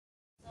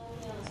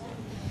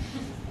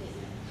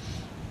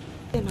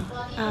or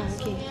not?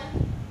 Okay.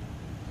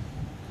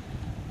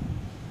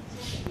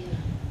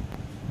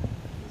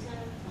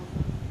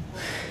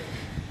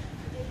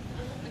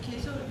 Okay,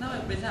 so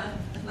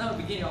now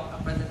we begin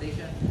our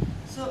presentation.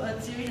 So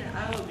Dyan and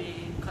I will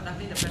be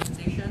conducting the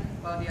presentation,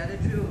 while the other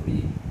three will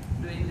be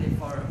doing the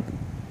forum.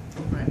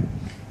 Right.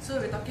 So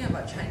we're talking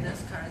about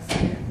China's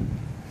currency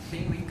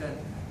being weakened.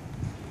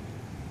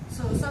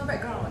 So some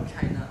background on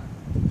China.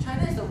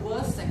 China is the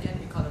world's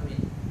second economy,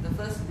 the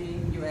first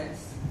being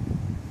US,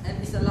 and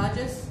it's the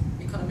largest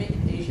economy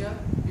in Asia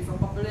with a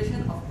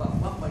population of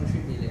about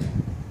 1.3 billion.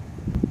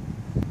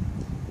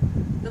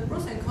 The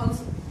pros and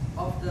cons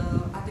of the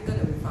article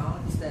that we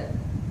found is that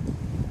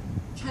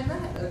China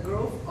had a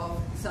growth of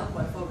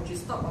 7.4, which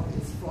is top of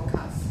its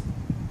forecast.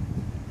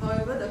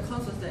 However, the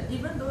cons was that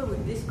even though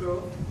with this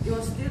growth, it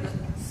was still the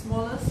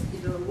smallest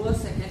in the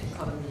world's second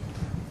economy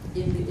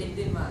in the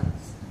 18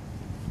 months.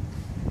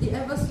 It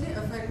adversely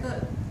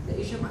affected the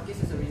Asian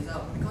markets as a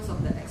result because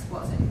of the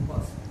exports and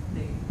imports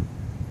thing.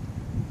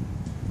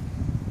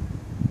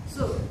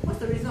 So, what's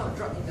the reason of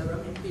drop in the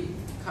RMB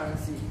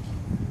currency?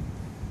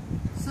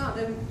 Some of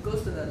them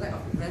goes to the lack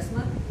of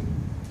investment,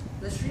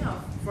 the shrink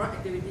of foreign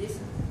activities,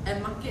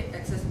 and market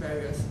access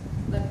barriers.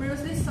 Like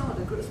previously, some of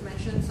the groups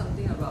mentioned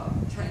something about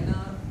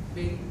China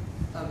being,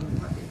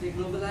 if they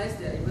globalize,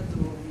 they are able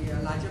to be a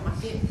larger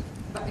market,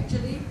 but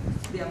actually,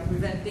 they are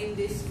preventing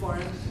these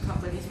foreign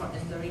companies from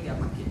entering their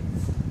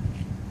markets.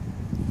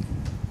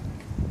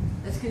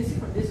 As you can see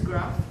from this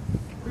graph,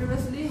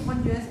 previously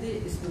 1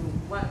 USD is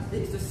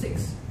to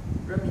 6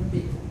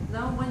 RMB.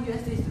 Now 1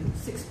 USD is to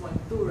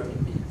 6.2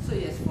 RMB, so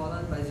it has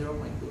fallen by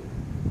 0.2.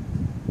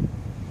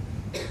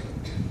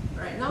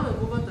 Right, now we'll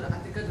move on to the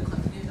article to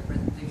continue the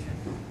presentation.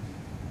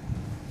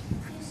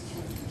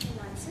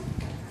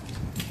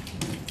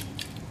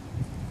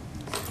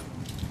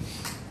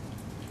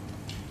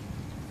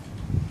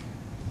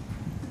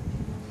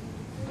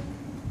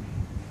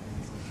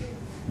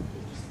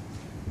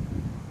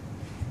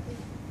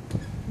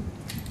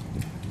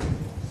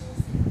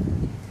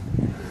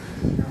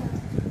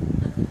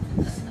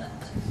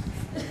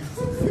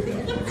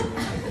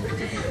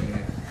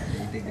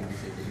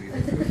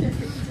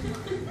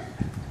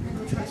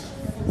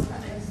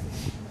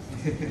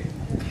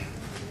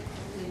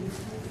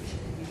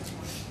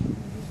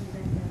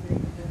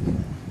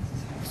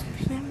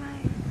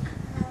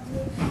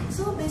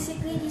 So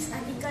basically, this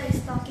article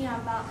is talking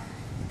about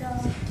the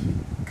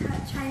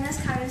China's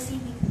currency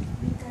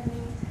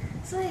weakening.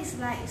 So it's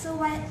like, so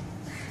what?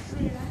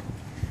 Wait,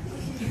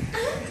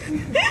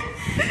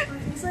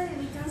 okay, so it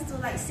weakens to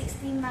like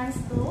 16 months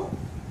low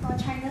for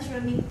China's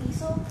RMB.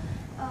 So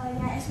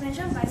yeah, as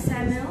mentioned by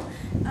Samuel,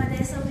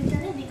 there's a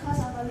weakening because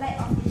of a lack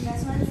of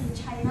investment in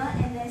China,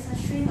 and there's a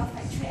shrink of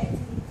factory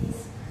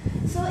activities.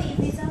 So it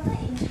resulted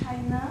in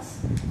China's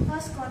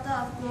first quarter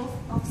of growth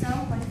of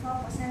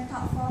 7.4%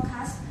 top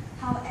forecast.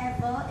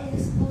 However, it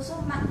is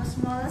also marked the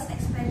smallest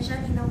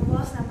expansion in the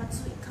world's number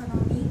 2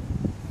 economy,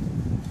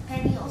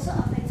 and it also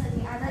affected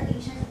the other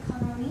Asian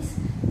economies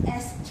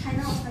as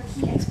China was the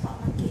key export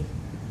market.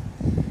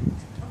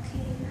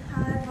 Okay,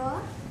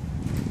 however,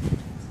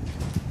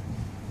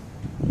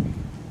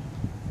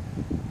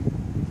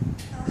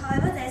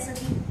 there's a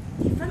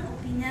different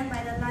opinion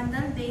by the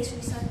London-based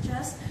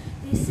researchers.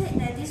 They said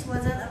that this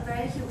wasn't a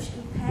very huge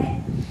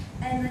impact,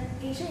 and the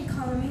Asian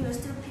economy will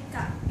still pick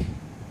up.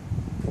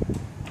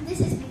 This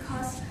is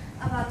because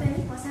about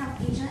 20%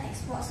 of Asian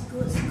exports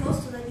goods goes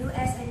to the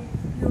US and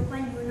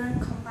European Union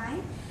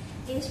combined.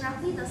 It is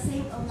roughly the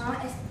same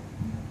amount as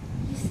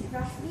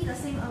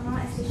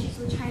they ship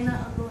to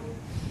China alone.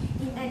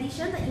 In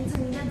addition, the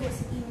intermediate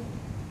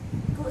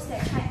goods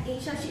that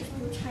Asia ships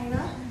to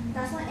China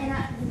does not end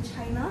up in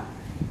China.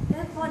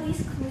 Therefore,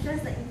 this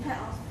cushions the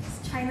impact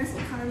of China's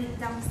economic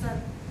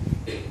downturn.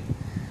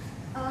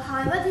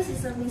 However, this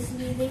is a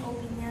misleading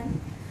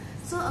opinion.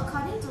 So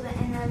according to the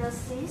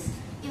analysis,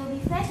 it will be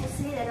fair to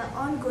say that the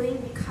ongoing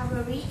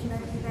recovery in the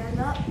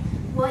developed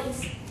world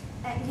is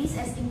at least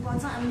as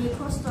important a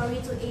macro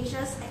story to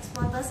Asia's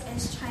exporters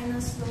as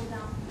China's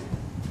slowdown.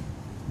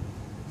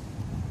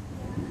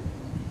 Yeah.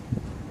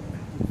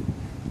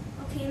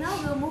 Okay, now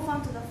we'll move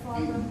on to the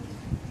forum.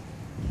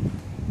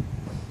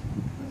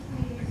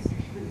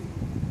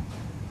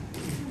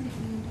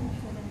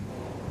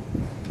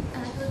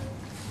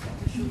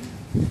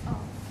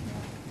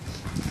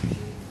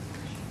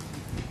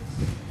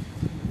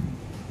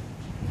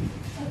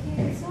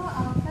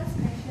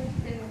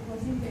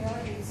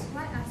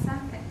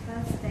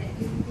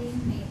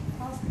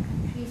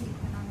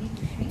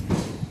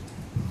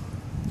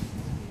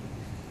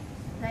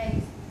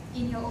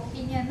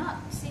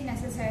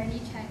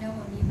 Necessarily China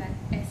only, but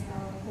as a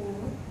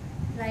whole,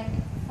 like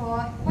for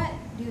what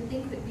do you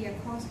think could be a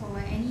cause for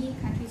any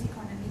country's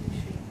economy to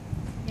shrink?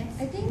 Yes,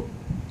 I think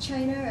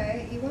China,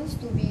 right, it wants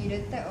to be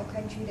the type of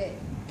country that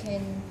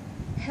can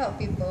help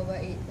people,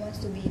 but it wants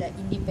to be like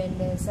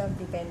independent,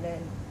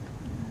 self-dependent.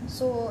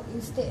 So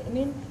instead, I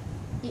mean,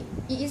 it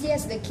is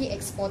as the key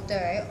exporter,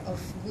 right,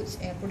 of goods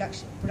and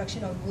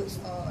production of goods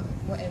or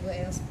whatever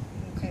else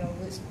kind of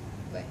goods.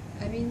 But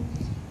I mean,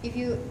 if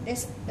you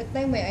there's a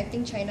time where I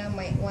think China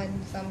might want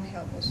some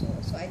help also.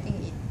 So I think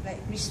it like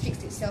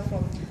restricts itself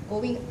from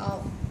going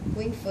out,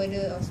 going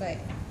further outside,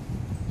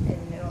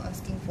 and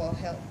asking for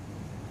help.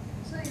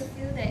 So you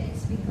feel that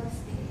it's because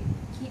they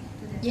keep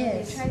to themselves,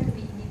 Yes. they try to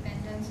be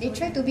independent. They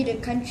try to be the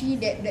country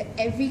that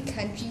every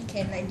country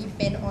can like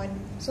depend on.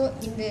 So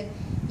in the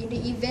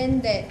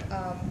event that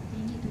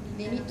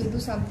they need to do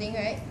something,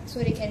 right? So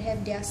they can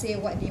have their say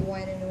what they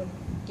want and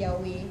their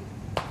way.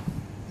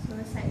 So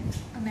it's like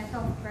a matter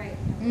of pride.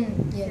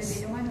 Yes. So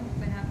they don't want to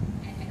open up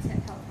and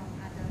accept help from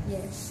others.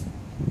 Yes.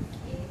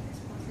 Okay,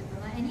 that's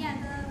possible. Any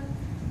other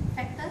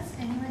factors?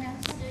 Anyone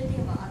else? What do you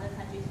think about other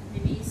countries?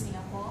 Maybe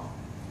Singapore.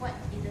 What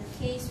in the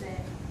case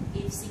where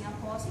if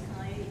Singapore's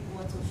economy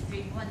were to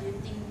shrink, what do you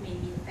think may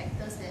be the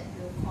factors that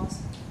will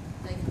cause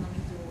the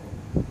economy to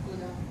go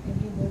down?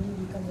 Everybody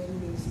become very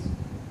lazy.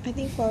 I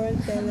think foreign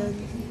talent.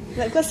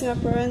 Like because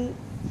Singaporean,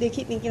 they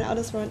keep thinking all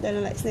those foreign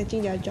talent like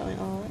snatching their job and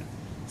all.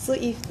 So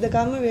if the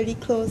government really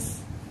close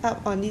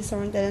up on this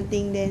foreign talent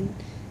thing, then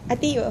I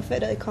think it will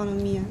affect the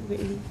economy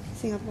greatly.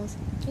 Singapore's.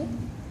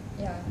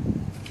 Yeah.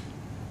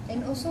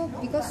 And also No,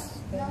 because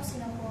but now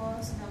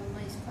Singapore's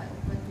government is quite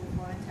open to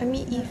foreign talent. I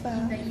mean, if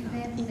In the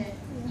event that it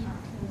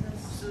closes.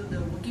 So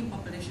the working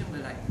population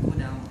will like go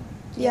down.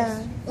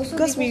 Yeah. Also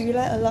Because we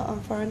rely a lot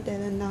on foreign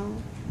talent now.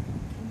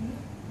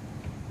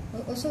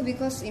 Also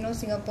because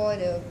Singapore,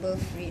 the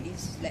birth rate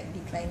is like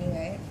declining,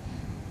 right?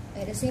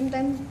 At the same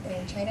time,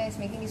 China is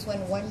making this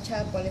one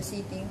child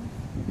policy thing.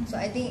 So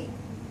I think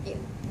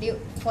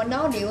for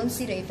now they won't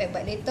see the effect,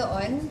 but later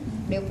on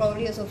they'll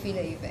probably also feel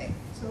the effect.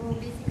 So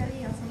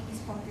basically you're saying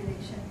it's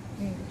population.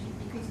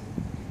 Decrease.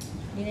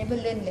 They never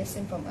learn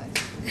lesson from us.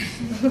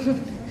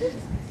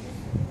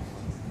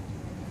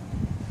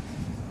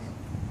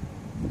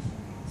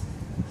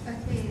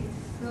 Okay,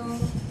 so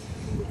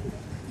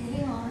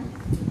moving on.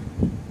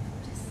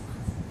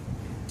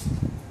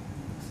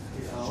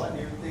 What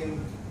do you think?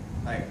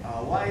 Like,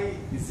 why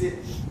is it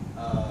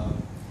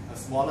a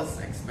smaller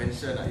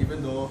expansion,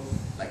 even though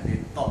like they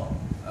thought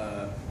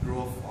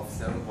growth of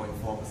 7.4%?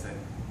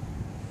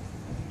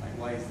 Like,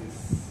 why is this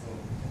so?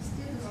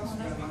 Still the Because the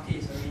smallest. market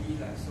is already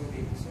like so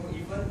big, so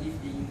even if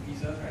it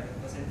increases, right, the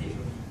percentage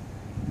will be,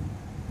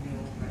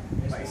 like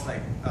very But it's small.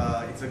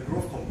 like it's a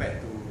growth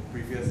compared to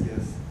previous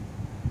years.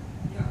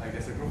 Yeah, Like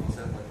there's a growth of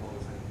 7.4%.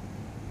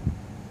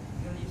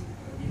 even if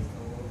against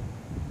the world.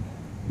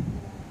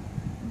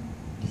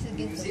 It's You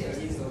against say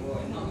against the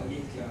world and not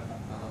against their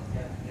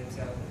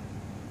themselves.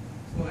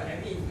 So like I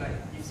mean,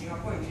 if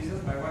Singapore increases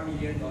by $1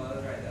 million,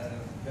 right,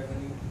 the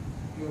revenue,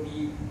 it will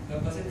be the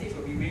percentage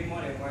will be way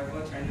more than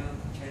whatever China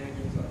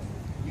gains,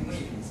 even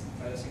if it's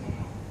by the same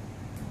amount.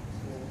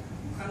 So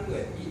you can't look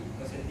at it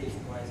percentage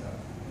wise. I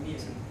mean,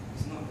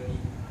 it's not really.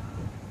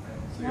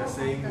 So you're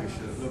saying we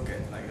should look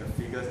at like the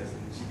figures as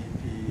in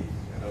GDP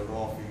and the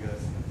raw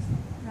figures.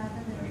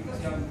 Rather than Because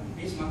your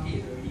base market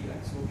is already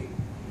like so big.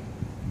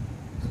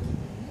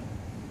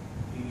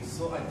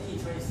 So I think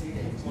you're trying to say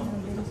that it's not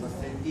the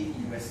percentage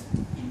in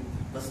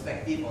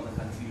perspective of the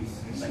countries,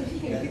 like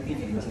relative to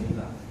the country.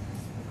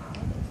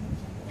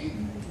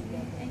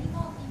 Any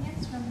more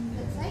opinions from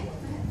that side,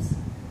 perhaps?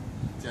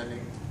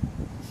 Jianing.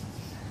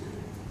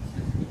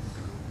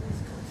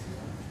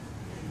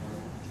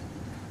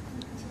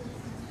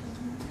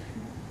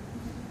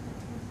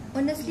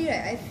 Honestly,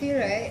 right, I feel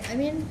right. I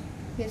mean,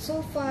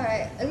 so far,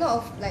 right, a lot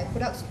of like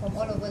products from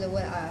all over the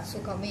world are so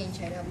common in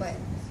China. But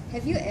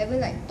have you ever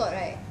like thought,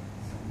 right,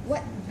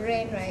 what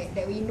brand, right,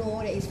 that we know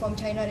that is from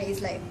China that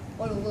is like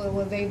all over the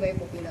world very very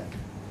popular?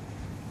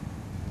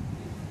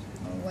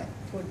 Or what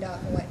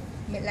product? What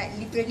like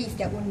literally it's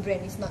their own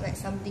brand. It's not like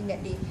something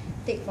that they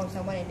take from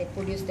someone and they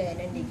produce there and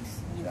then they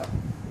give out.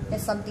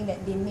 That's something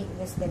that they make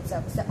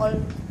themselves. It's like all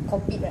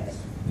copied, right?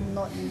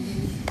 Not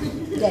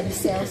really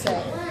themselves,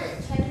 right?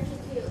 What? China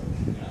QQ.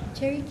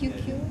 Cherry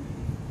QQ.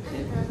 The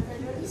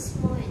really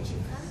small and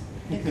cheap car.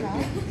 The car.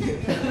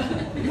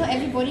 Not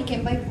everybody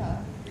can buy car.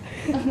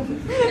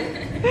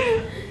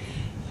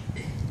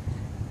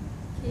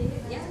 Okay,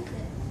 yeah.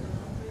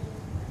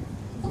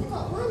 Oh,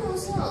 got one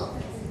also.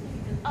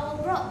 Our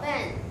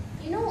broadband.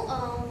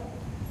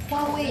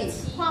 Huawei.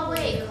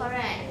 Huawei,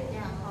 correct.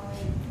 Yeah,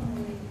 Huawei.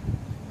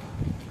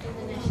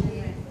 International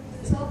brand.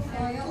 So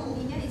for your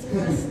opinion, it's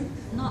because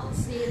not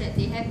say that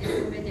they have their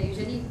own brand, they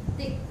usually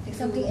take Take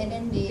something and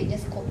then they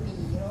just copy,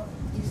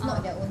 It's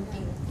not their own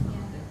thing.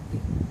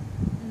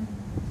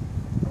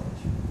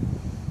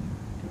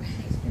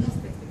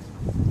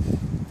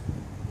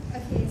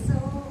 Okay, so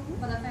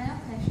for the final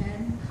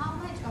question, how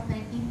much of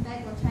an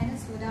impact will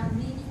China's slowdown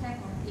really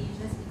have on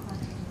Asia's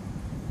economy?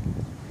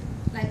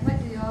 Like, what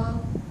do you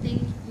all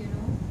think,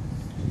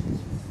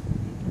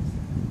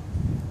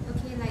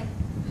 Okay, like,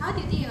 how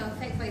do you think it will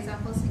affect, for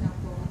example,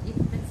 Singapore? If,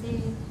 let's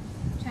say,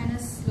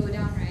 China's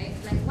slowdown, right?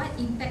 Like, what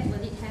impact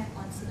will it have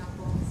on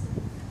Singapore?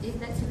 If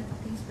let's say we're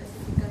talking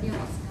specifically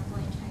about Singapore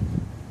and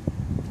China.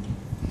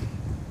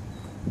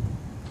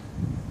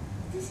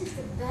 This is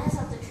the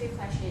best of the three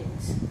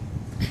questions.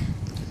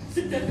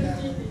 The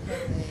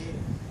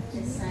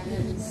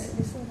silence.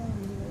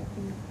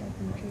 in their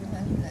country.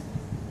 I mean, like,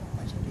 not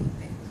much of the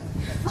impact.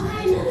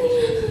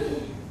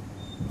 Finally!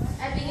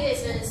 Abigail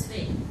is going to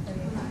speak. I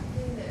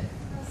think that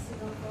because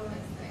Singapore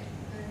is like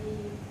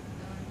early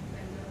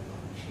dependent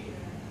on trade,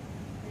 right?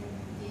 And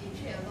they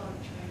trade a lot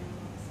with China.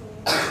 So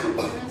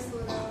China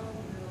slow down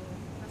will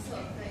also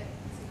affect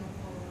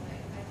Singapore.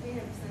 Like I think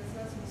the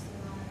businesses will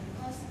slow down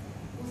because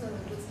most of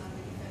the goods are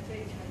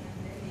manufactured in China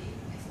and then they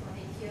export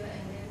it here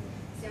and then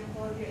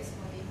Singapore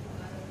re-export it to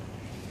other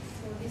countries.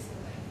 So this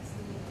will like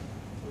slow the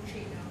whole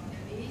trade down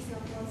and maybe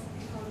Singapore's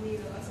economy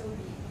will also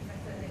be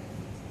affected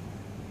negatively.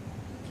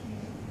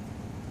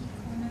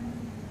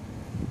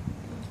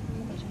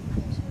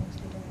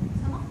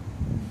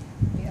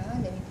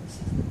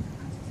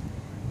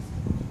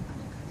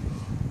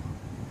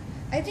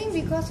 I think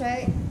because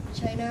right,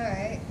 China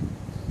right,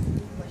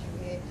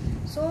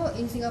 so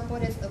in Singapore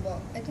there's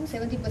about I think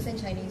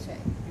 70% Chinese right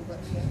people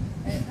here,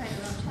 right?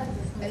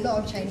 A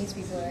lot of Chinese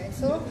people right.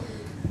 So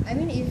I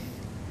mean if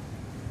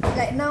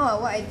like now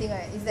what I think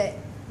right is that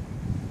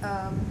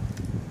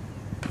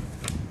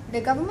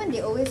the government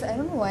they always I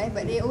don't know why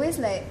but they always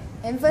like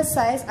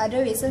emphasize other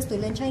races to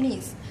learn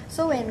Chinese.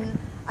 So when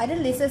other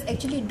races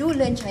actually do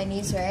learn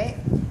Chinese right,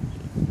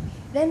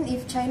 then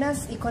if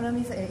China's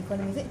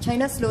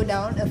China slow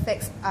down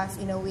affects us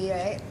in a way,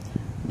 right?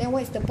 Then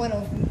what is the point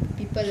of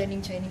people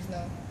learning Chinese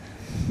now?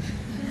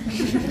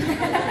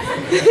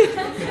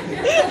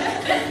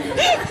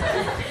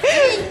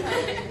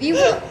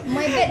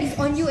 My bet is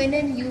on you and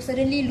then you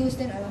suddenly lose,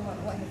 then alamak,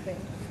 what happened?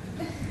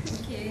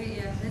 Okay,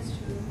 yeah, that's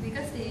true.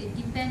 Because they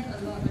depend a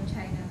lot on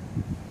China.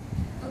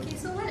 Okay,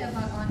 so what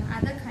about on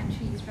other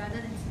countries rather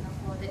than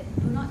Singapore that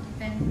do not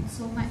depend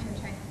so much on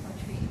China for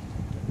trade?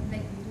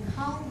 Like,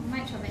 how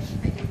much of an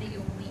impact do you think it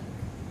will make?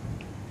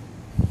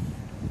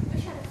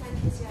 Which other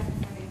countries you are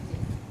referring to?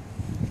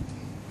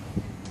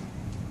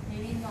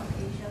 Maybe not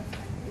Asian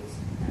countries,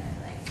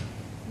 like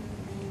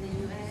in the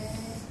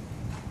US,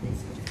 the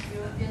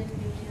European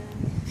Union.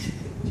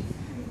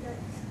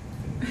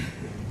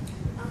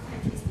 All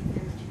countries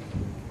depend on trade.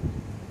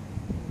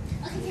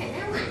 Okay,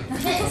 never mind.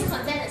 Let's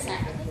consider